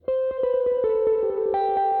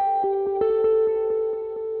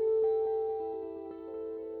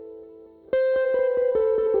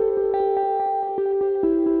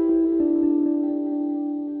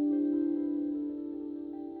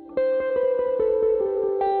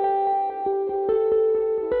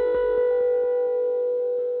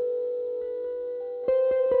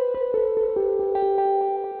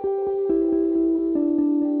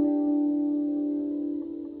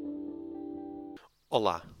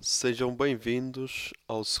Sejam bem-vindos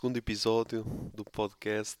ao segundo episódio do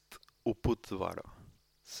podcast O Puto de Vara.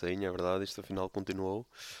 Sim, é verdade, isto afinal continuou.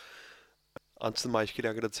 Antes de mais, queria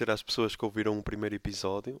agradecer às pessoas que ouviram o primeiro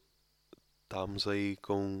episódio. Estamos aí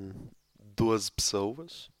com 12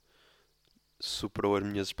 pessoas, superou as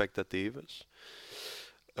minhas expectativas.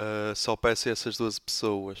 Só peço a essas 12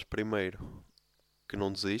 pessoas, primeiro, que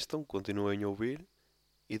não desistam, continuem a ouvir,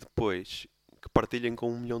 e depois que partilhem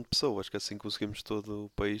com 1 milhão de pessoas, que assim conseguimos todo o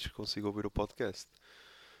país que consiga ouvir o podcast.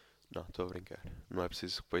 Não, estou a brincar. Não é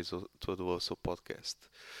preciso que o país todo ouça o podcast.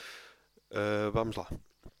 Vamos lá.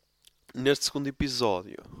 Neste segundo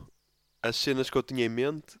episódio, as cenas que eu tinha em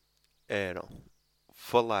mente eram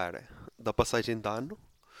falar da passagem de ano,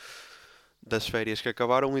 das férias que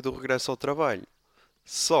acabaram e do regresso ao trabalho.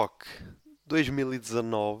 Só que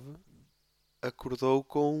 2019 acordou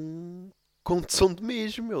com som de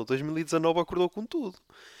mesmo, meu. 2019 acordou com tudo.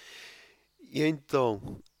 E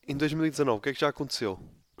então, em 2019, o que é que já aconteceu?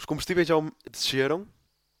 Os combustíveis já desceram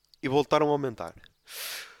e voltaram a aumentar.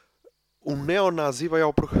 Um neonazi vai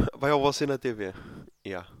ao você na TV.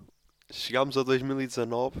 Yeah. Chegámos a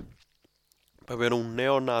 2019 para ver um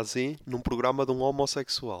neonazi num programa de um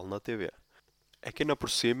homossexual na TV. É que ainda por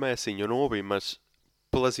cima, é assim, eu não ouvi, mas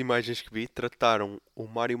pelas imagens que vi, trataram o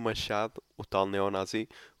Mário Machado, o tal neonazi,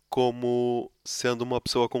 como sendo uma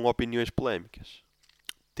pessoa com opiniões polémicas.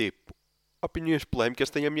 Tipo, opiniões polémicas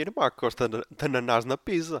tem a minha irmã que gosta de ananás na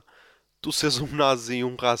pizza. Tu seres um nazi,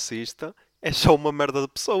 um racista, é só uma merda de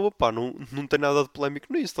pessoa, pá. Não tem nada de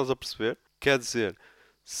polémico nisso, estás a perceber? Quer dizer,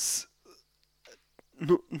 se,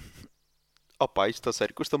 no, opá, isto a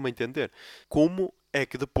sério, custa-me a entender. Como é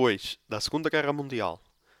que depois da Segunda Guerra Mundial,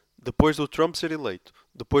 depois do Trump ser eleito,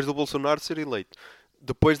 depois do Bolsonaro ser eleito,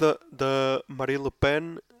 depois da Marine Le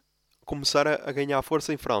Pen começar a ganhar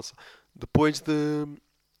força em França, depois de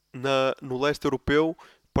no leste europeu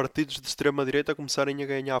partidos de extrema-direita começarem a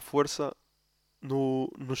ganhar força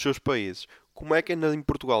nos seus países. Como é que ainda em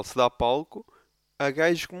Portugal se dá palco a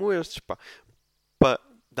gajos como estes, pá, para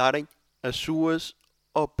darem as suas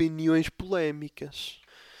opiniões polémicas?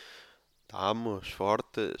 Estamos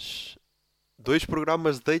fortes. 2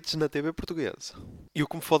 programas de dates na TV portuguesa. E o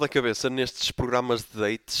que me fode a cabeça nestes programas de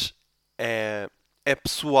dates é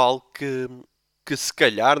pessoal que se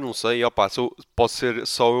calhar, não sei, opa, posso ser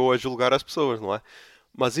só eu a julgar as pessoas, não é?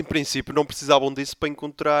 Mas em princípio não precisavam disso para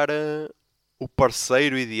encontrar o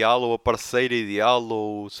parceiro ideal ou a parceira ideal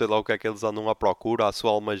ou sei lá o que é que eles andam à procura, a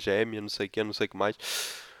sua alma gêmea, não sei o que, não sei o que mais.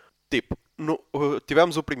 Tipo,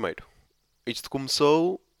 tivemos o primeiro. Isto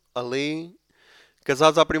começou ali,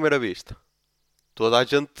 casados à primeira vista. Toda a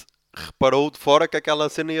gente reparou de fora que aquela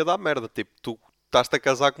cena ia dar merda. Tipo, tu estás-te a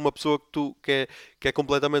casar com uma pessoa que é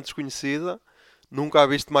completamente desconhecida, nunca a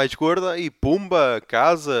viste mais gorda e pumba,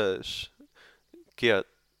 casas. Que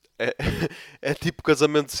é, é tipo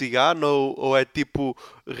casamento cigano ou é tipo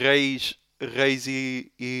reis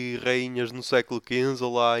e rainhas no século XV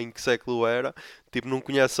ou lá em que século era? Tipo, não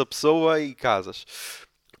conheces a pessoa e casas.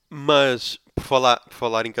 Mas, por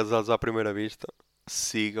falar em casados à primeira vista,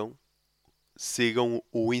 sigam, sigam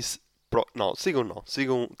o Não, sigam não,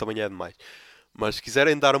 sigam também é demais. Mas se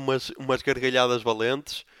quiserem dar umas gargalhadas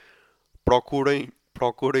valentes, procurem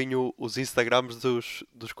os Instagrams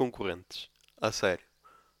dos concorrentes. A sério.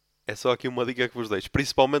 É só aqui uma dica que vos deixo.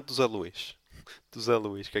 Principalmente do Zé Luís. Do Zé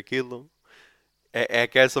Luís, que aquilo é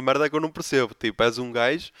que é essa merda que eu não percebo. Tipo, és um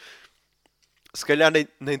gajo, se calhar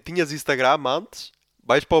nem tinhas Instagram antes,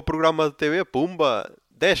 vais para o programa de TV, pumba,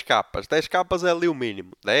 10 capas. 10 capas é ali o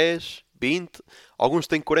mínimo. 10, 20, alguns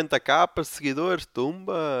têm 40 capas de seguidores,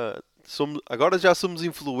 tumba. Agora já somos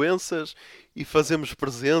influencers e fazemos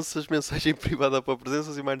presenças, mensagem privada para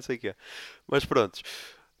presenças e mais não sei o quê. Mas pronto.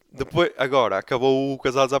 Depois, agora, acabou o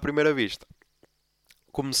Casados à Primeira Vista.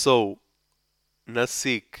 Começou na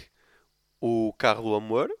SIC o Carro do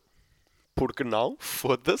Amor. Porque não?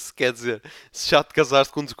 Foda-se. Quer dizer, se já te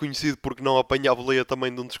casaste com um desconhecido, porque não apanhar a boleia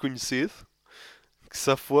também de um desconhecido? Que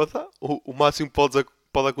se foda. O máximo que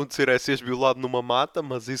pode acontecer é seres violado numa mata,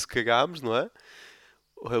 mas isso cagámos, não é?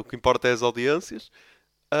 O que importa é as audiências.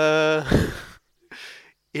 Ah,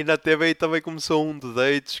 e na TV também começou um de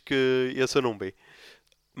dates que esse eu não vi.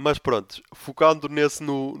 Mas pronto, focando nesse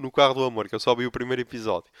no Carro do Amor, que eu só vi o primeiro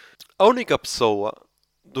episódio. A única pessoa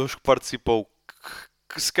dos que participou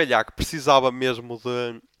que se calhar que precisava mesmo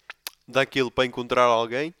daquilo para encontrar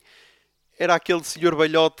alguém era aquele senhor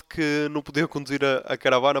velhote que não podia conduzir a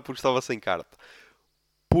caravana porque estava sem carta.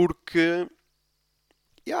 Porque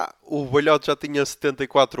o velhote já tinha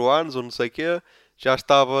 74 anos ou não sei o quê, já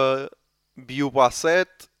estava viúvo há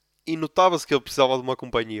 7 e notava-se que ele precisava de uma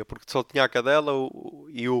companhia porque só tinha a cadela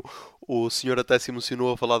e o O senhor até se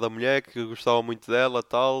emocionou a falar da mulher, que gostava muito dela,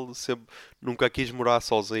 tal, sempre, nunca quis morar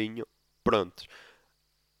sozinho. Pronto.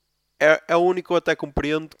 É o único que eu até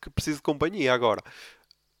compreendo que precisa de companhia. Agora,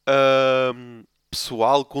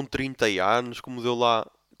 pessoal com 30 anos, como deu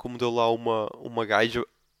lá uma gaja,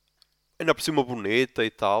 ainda por cima bonita e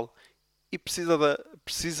tal, e precisa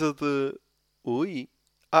de, ui,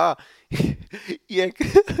 ah, e é que,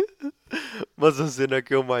 mas a cena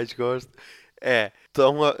que eu mais gosto é,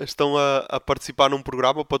 estão a participar num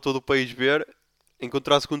programa para todo o país ver,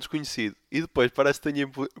 encontrar-se com um desconhecido, e depois parece que têm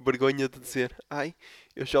vergonha de dizer, ai,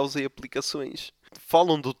 eu já usei aplicações.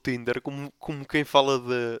 Falam do Tinder como quem fala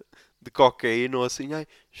de cocaína ou assim, ai,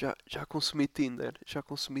 já consumi Tinder, já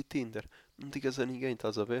consumi Tinder. Não digas a ninguém,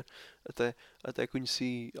 estás a ver? Até, até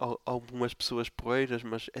conheci algumas pessoas porreiras,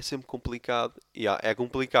 mas é sempre complicado. E é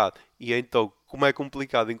complicado. E então, como é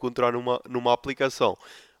complicado encontrar numa aplicação,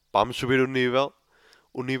 vamos subir o nível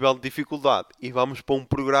de dificuldade e vamos para um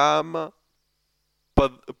programa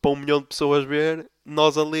para 1 milhão de pessoas ver,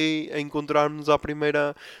 nós ali a encontrarmos à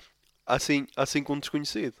primeira, assim com um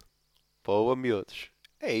desconhecido. Boa, miúdos.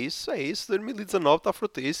 É isso. 2019 está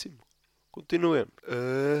fortíssimo. Continuemos.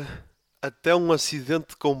 Até um acidente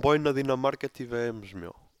de comboio na Dinamarca tivemos,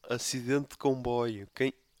 meu. Acidente de comboio.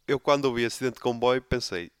 Eu quando ouvi acidente de comboio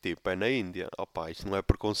pensei, tipo, é na Índia. Opá, isto não é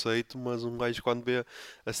preconceito, mas um gajo quando vê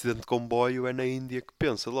acidente de comboio é na Índia que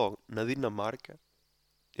pensa logo. Na Dinamarca?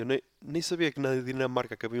 Eu nem sabia que na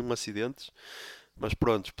Dinamarca que haviam acidentes, mas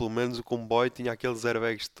pronto, pelo menos o comboio tinha aqueles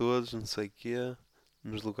airbags todos, não sei o quê,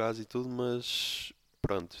 nos lugares e tudo, mas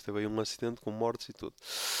pronto, teve aí um acidente com mortes e tudo.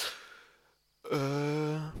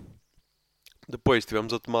 Ah, depois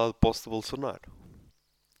tivemos a tomada de posse de Bolsonaro.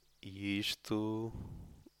 E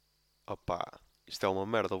opá, isto é uma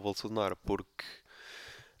merda, o Bolsonaro, porque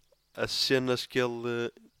as cenas que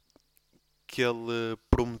ele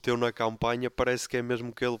prometeu na campanha parece que é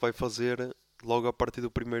mesmo que ele vai fazer logo a partir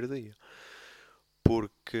do primeiro dia.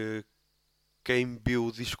 Porque quem viu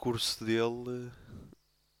o discurso dele,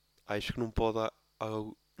 acho que não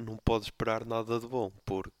pode esperar nada de bom.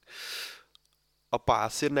 Porque, opá, a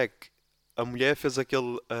cena é que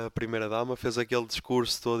a primeira dama fez aquele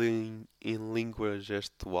discurso todo em língua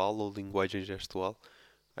gestual ou linguagem gestual.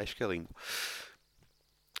 Acho que é língua.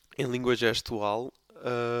 Em língua gestual,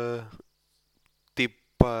 tipo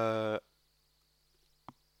para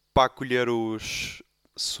acolher os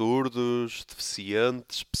surdos,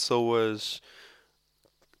 deficientes, pessoas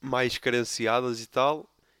mais carenciadas e tal.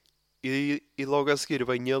 E logo a seguir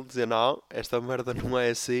vem ele dizer: Não, esta merda não é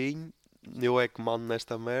assim, eu é que mando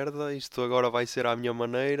nesta merda, isto agora vai ser à minha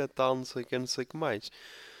maneira, tal, não sei o que, não sei o que mais.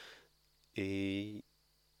 E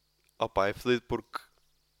opá, é fedido porque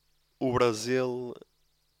o Brasil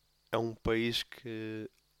é um país que,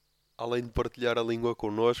 além de partilhar a língua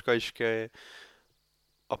connosco, acho que é.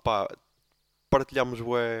 Opá, partilhamos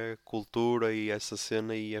bué cultura e essa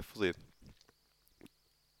cena e é fodido.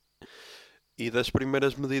 E das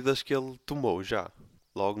primeiras medidas que ele tomou já,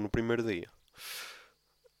 logo no primeiro dia.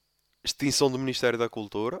 Extinção do Ministério da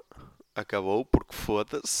Cultura. Acabou, porque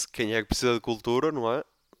foda-se. Quem é que precisa de cultura, não é?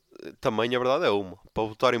 Também a verdade é uma. Para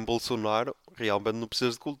votar em Bolsonaro, realmente não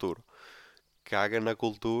precisa de cultura. Caga na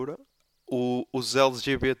cultura. Os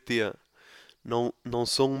LGBT não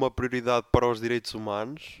são uma prioridade para os direitos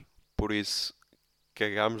humanos. Por isso,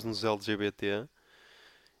 cagamos nos LGBT.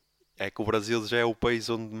 É que o Brasil já é o país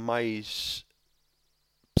onde mais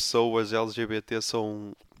pessoas LGBT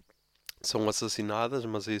são assassinadas,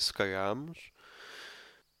 mas a isso cagamos.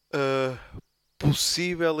 Uh,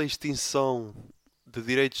 Possível extinção de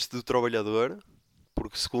direitos do trabalhador,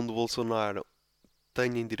 porque segundo Bolsonaro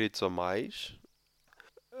têm direitos a mais.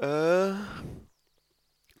 Uh,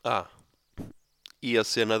 ah, e a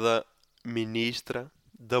cena da ministra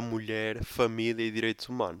da Mulher, Família e Direitos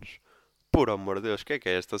Humanos. Por amor de Deus, o que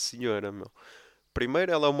é esta senhora, meu?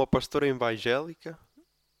 Primeiro, ela é uma pastora evangélica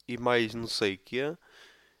e mais não sei o quê,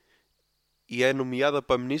 e é nomeada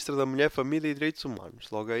para Ministra da Mulher, Família e Direitos Humanos.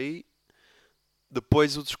 Logo aí,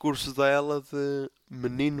 depois o discurso dela de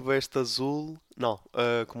menino veste azul. Não,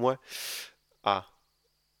 como é? Ah,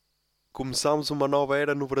 começámos uma nova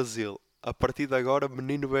era no Brasil. A partir de agora,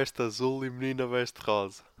 menino veste azul e menina veste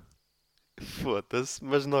rosa. Foda-se,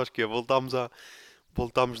 mas nós que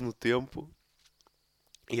voltámos no tempo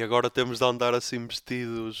e agora temos de andar assim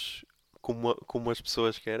vestidos como as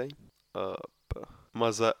pessoas querem. Ah, pá.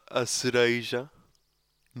 Mas a cereja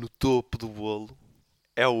no topo do bolo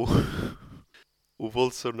é o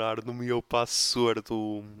Bolsonaro nomeou para assessor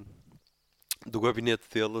do gabinete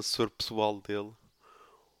dele, assessor pessoal dele,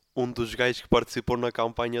 um dos gajos que participou na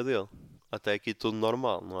campanha dele. Até aqui tudo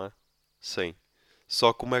normal, não é? Sim.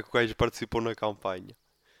 Só como é que o gajo participou na campanha?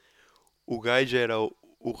 O gajo era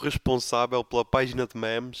o responsável pela página de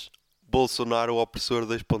memes Bolsonaro o opressor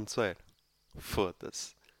 2.0.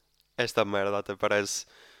 Foda-se. Esta merda até parece.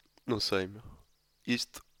 Não sei, meu.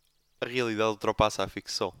 Isto, a realidade ultrapassa a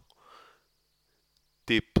ficção.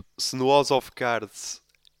 Tipo, se no House of Cards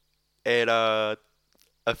era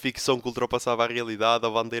a ficção que ultrapassava a realidade, a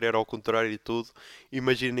bandeira era ao contrário e tudo,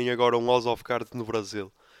 imaginem agora um House of Cards no Brasil.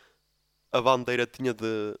 A bandeira tinha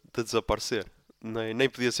de desaparecer. Nem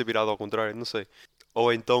podia ser virada ao contrário, não sei.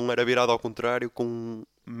 Ou então era virado ao contrário com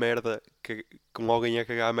merda, com alguém a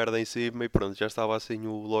cagar a merda em cima e pronto, já estava assim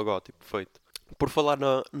o logótipo feito. Por falar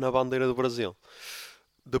na bandeira do Brasil,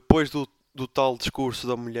 depois do tal discurso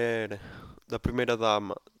da mulher, da primeira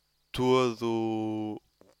dama, todo,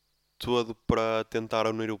 todo para tentar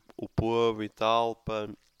unir o povo e tal, para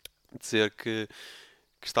dizer que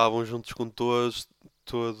estavam juntos com todos,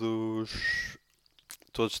 todos,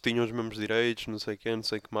 todos tinham os mesmos direitos, não sei quem, não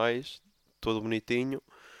sei o que mais, todo bonitinho.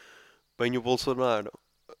 Vem o Bolsonaro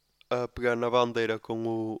a pegar na bandeira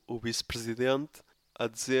com o vice-presidente, a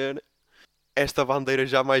dizer: esta bandeira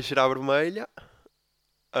jamais será vermelha,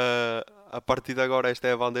 a partir de agora esta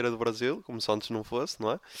é a bandeira do Brasil, como se antes não fosse,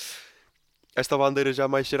 não é? Esta bandeira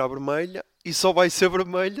jamais será vermelha e só vai ser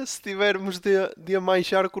vermelha se tivermos de a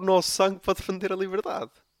manchar com o nosso sangue para defender a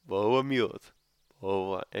liberdade. Boa, miúdo.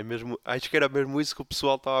 Boa. É mesmo, acho que era mesmo isso que o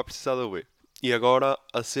pessoal estava a precisar de ouvir. E agora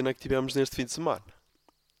a cena que tivemos neste fim de semana.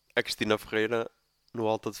 A Cristina Ferreira no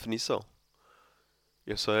Alta Definição.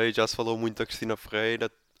 Eu sei, já se falou muito da Cristina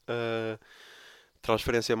Ferreira, a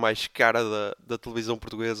transferência mais cara da televisão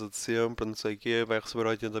portuguesa de sempre, não sei o quê, vai receber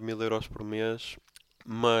 80 mil euros por mês.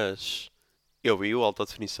 Mas eu vi o Alta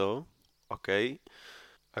Definição, ok.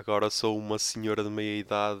 Agora sou uma senhora de meia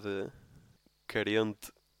idade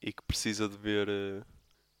carente e que precisa de ver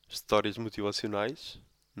histórias motivacionais.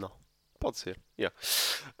 Não, pode ser, yeah.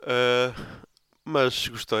 Mas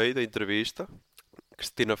gostei da entrevista.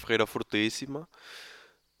 Cristina Ferreira fortíssima.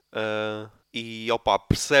 E opa,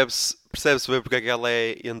 percebe-se bem porque é que ela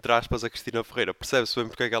é, entre aspas, a Cristina Ferreira. Percebe-se bem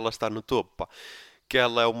porque é que ela está no topo, pá. Que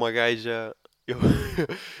ela é uma gaja. Eu,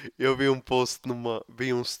 eu vi um post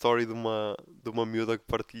vi um story de uma miúda que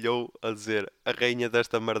partilhou a dizer a rainha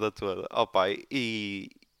desta merda toda. Opa, e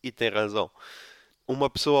tem razão. Uma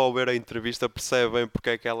pessoa ao ver a entrevista percebe bem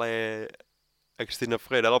porque é que ela é a Cristina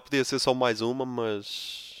Ferreira. Ela podia ser só mais uma,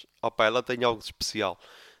 mas opa, ela tem algo de especial.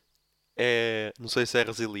 Não sei se é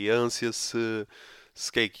resiliência, se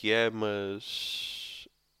que é, mas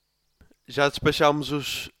já despachámos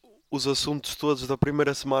os assuntos todos da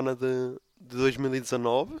primeira semana de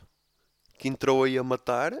 2019, que entrou aí a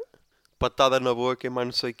matar, patada na boca e mais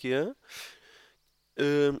não sei o quê.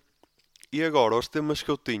 E agora, os temas que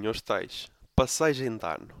eu tinha, os tais, passagem de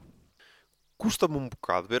ano. Custa-me um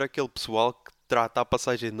bocado ver aquele pessoal que trata a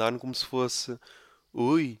passagem de ano como se fosse,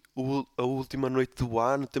 ui, a última noite do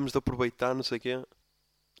ano, temos de aproveitar, não sei o quê.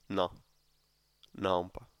 Não, não,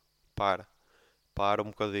 pá, para. Para um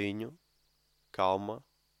bocadinho, calma.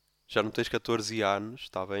 Já não tens 14 anos,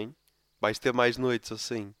 está bem? Vais ter mais noites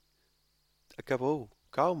assim. Acabou,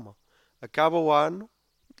 calma. Acaba o ano,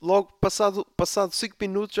 logo passado 5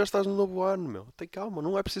 minutos já estás no novo ano, meu. Tem calma,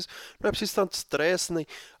 não é preciso tanto stress, nem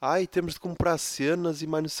ai, temos de comprar cenas e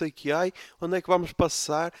mais não sei o que, ai, onde é que vamos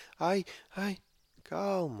passar? Ai,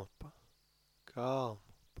 calma, pá. Calma.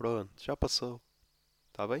 Pronto, já passou,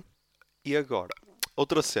 está bem? E agora,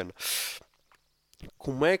 outra cena.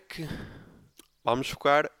 Como é que vamos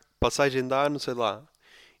focar passagem de ano, sei lá,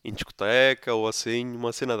 em discoteca ou assim,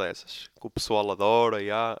 uma cena dessas. Que o pessoal adora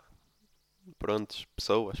e há, prontos,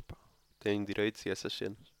 pessoas, pá, têm direitos e essas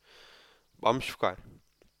cenas. Vamos focar.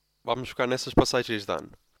 Vamos focar nessas passagens de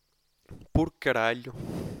ano. Por caralho,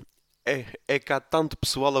 é que há tanto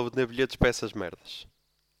pessoal a vender bilhetes para essas merdas.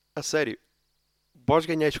 A sério, vós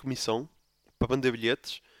ganhais comissão para vender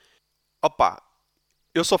bilhetes? Opa,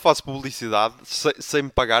 eu só faço publicidade sem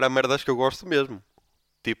me pagar a merdas que eu gosto mesmo.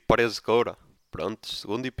 Tipo Paredes de Coura. Pronto,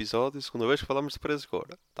 segundo episódio, segunda vez que falamos de Paredes de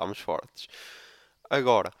Coura. Estamos fortes.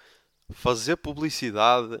 Agora, fazer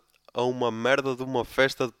publicidade a uma merda de uma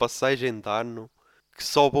festa de passagem de ano que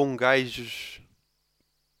só vão gajos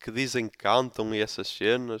que dizem que cantam e essas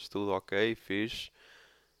cenas, tudo ok, fixe.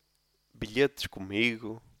 Bilhetes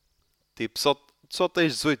comigo. Tipo, só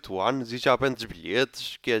tens 18 anos e já vendes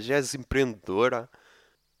bilhetes, que já és empreendedora.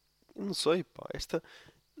 Não sei, pá,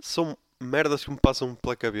 são merdas que me passam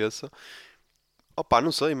pela cabeça. Opa,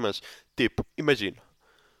 não sei, mas tipo, imagina,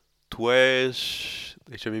 tu és.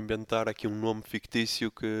 Deixa-me inventar aqui um nome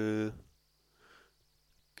fictício que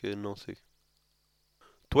não sei.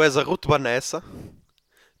 Tu és a Ruth Vanessa,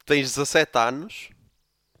 tens 17 anos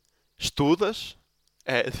estudas,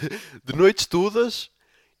 de noite estudas,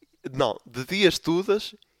 não, de dia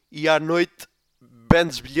estudas e à noite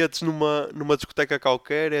vendes bilhetes numa discoteca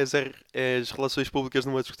qualquer, és relações públicas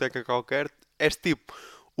numa discoteca qualquer, és tipo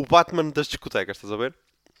o Batman das discotecas, estás a ver?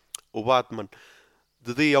 O Batman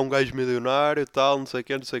de dia é um gajo milionário, tal, não sei o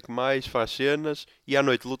que, não sei o que mais, faz cenas e à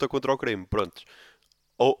noite luta contra o crime, pronto.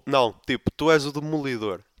 Ou, não, tipo, tu és o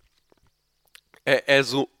demolidor.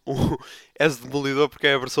 És és o demolidor porque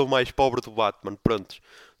é a versão mais pobre do Batman, pronto.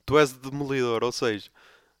 Tu és o demolidor, ou seja,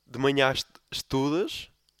 de manhã estudas,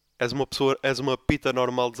 és uma pessoa, és uma pita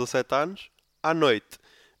normal de 17 anos, à noite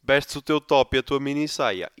vestes o teu top e a tua mini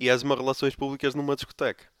saia e és uma relações públicas numa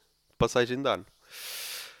discoteca. Passagem de ano.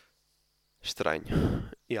 Estranho.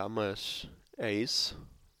 Yeah, mas é isso.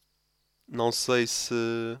 Não sei se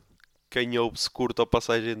quem ouve se curta a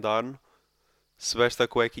passagem de ano, se veste a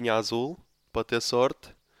cuequinha azul para ter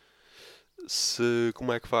sorte, se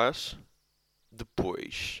como é que faz.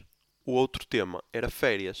 Depois, o outro tema era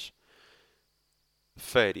férias.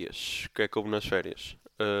 Férias. O que é que houve nas férias?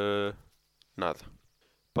 Nada.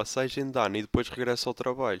 Passagem de ano e depois regresso ao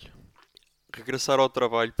trabalho. Regressar ao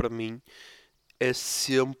trabalho para mim é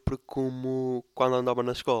sempre como quando andava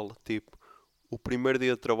na escola. Tipo, o primeiro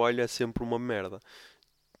dia de trabalho é sempre uma merda.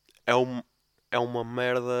 É, um, é uma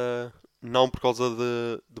merda, não por causa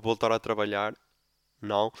de voltar a trabalhar,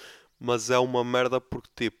 não, mas é uma merda porque,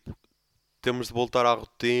 tipo, temos de voltar à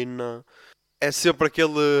rotina. É sempre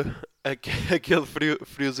aquele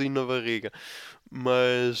friozinho na barriga.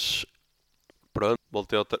 Mas pronto,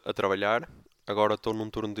 voltei a trabalhar. Agora estou num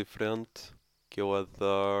turno diferente que eu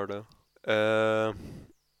adoro. Ah,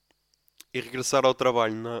 e regressar ao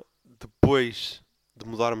trabalho depois de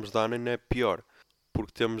mudarmos de ano ainda é pior,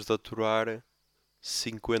 porque temos de aturar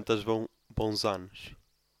 50 bons anos.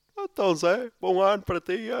 Então, Zé, bom ano para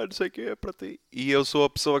ti, não sei o que é para ti. E eu sou a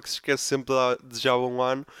pessoa que se esquece sempre de desejar bom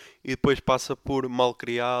ano e depois passa por mal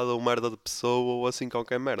criado ou merda de pessoa ou assim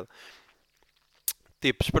qualquer merda.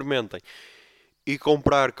 Tipo, experimentem. E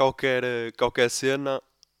comprar qualquer cena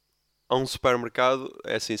a um supermercado,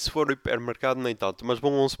 é assim, se for um hipermercado nem tanto, mas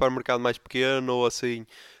vão a um supermercado mais pequeno ou assim,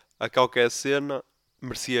 a qualquer cena,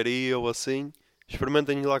 mercearia ou assim,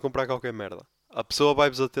 experimentem ir lá comprar qualquer merda. A pessoa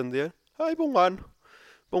vai-vos atender, ai, bom ano,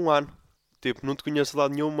 bom ano. Tipo, não te conheço de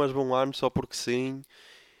lado nenhum, mas bom ano só porque sim.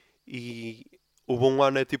 E o bom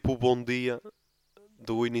ano é tipo o bom dia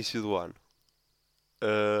do início do ano.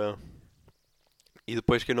 Ah, e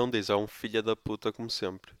depois quem não diz é um filho da puta como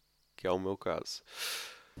sempre, que é o meu caso.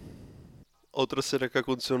 Outra cena que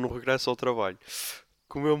aconteceu no regresso ao trabalho.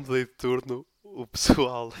 Como eu mudei de turno, o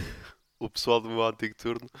pessoal do meu antigo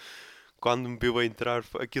turno, quando me viu a entrar,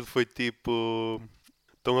 aquilo foi tipo.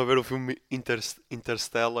 Estão a ver o filme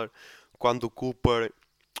Interstellar, quando o Cooper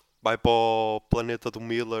vai para o planeta do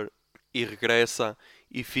Miller e regressa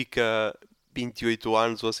e fica 28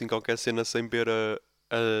 anos ou assim qualquer cena sem ver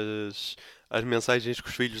as mensagens que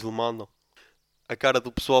os filhos lhe mandam. A cara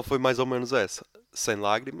do pessoal foi mais ou menos essa. Sem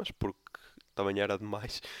lágrimas, porque também era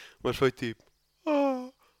demais. Mas foi tipo: Ah,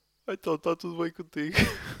 então está tudo bem contigo.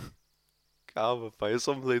 Calma, pá, eu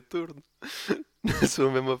só mudei de turno. Não sou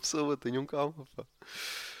a mesma pessoa, tenham calma, pá.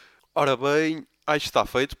 Ora bem, acho que está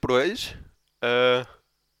feito por hoje. Ah,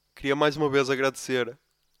 queria mais uma vez agradecer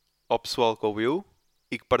ao pessoal que ouviu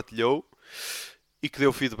e que partilhou e que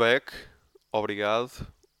deu feedback. Obrigado.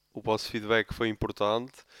 O vosso feedback foi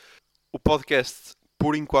importante. O podcast,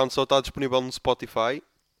 por enquanto, só está disponível no Spotify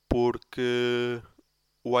porque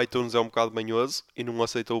o iTunes é um bocado manhoso e não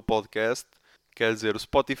aceitou o podcast. Quer dizer, o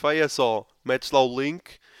Spotify é só metes lá o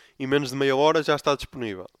link e em menos de meia hora já está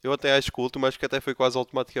disponível. Eu até acho que o último, acho que até foi quase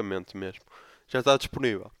automaticamente mesmo. Já está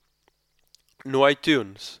disponível. No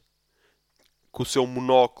iTunes, com o seu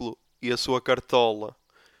monóculo e a sua cartola,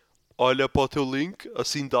 olha para o teu link,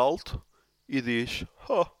 assim de alto, e diz: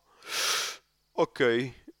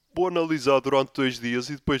 ok, vou analisar durante 2 dias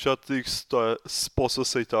e depois já te digo se posso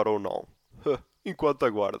aceitar ou não. Enquanto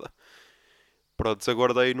aguarda. Pronto,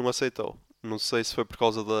 aguardei e não aceitou. Não sei se foi por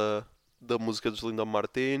causa da música dos Linda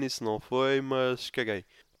Martini, se não foi, mas caguei.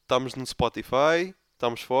 Estamos no Spotify,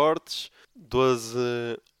 estamos fortes, 12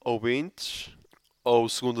 ouvintes, ou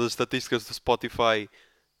segundo as estatísticas do Spotify,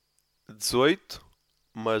 18,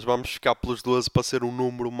 mas vamos ficar pelos 12 para ser um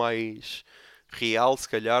número mais real, se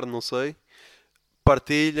calhar, não sei.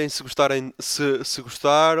 Partilhem se gostarem, se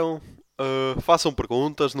gostaram, façam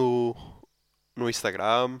perguntas no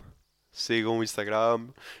Instagram, sigam o Instagram,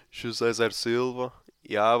 José Zer Silva.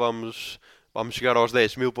 Yeah, vamos chegar aos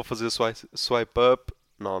 10 mil para fazer swipe up.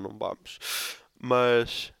 Não, não vamos.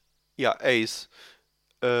 Mas, yeah, é isso.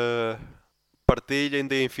 Uh, partilhem,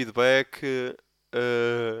 deem feedback.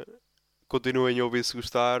 Uh, Continuem a ouvir se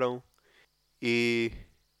gostaram e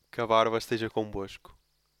que a barba esteja convosco.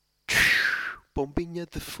 Bombinha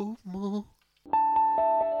de fumo.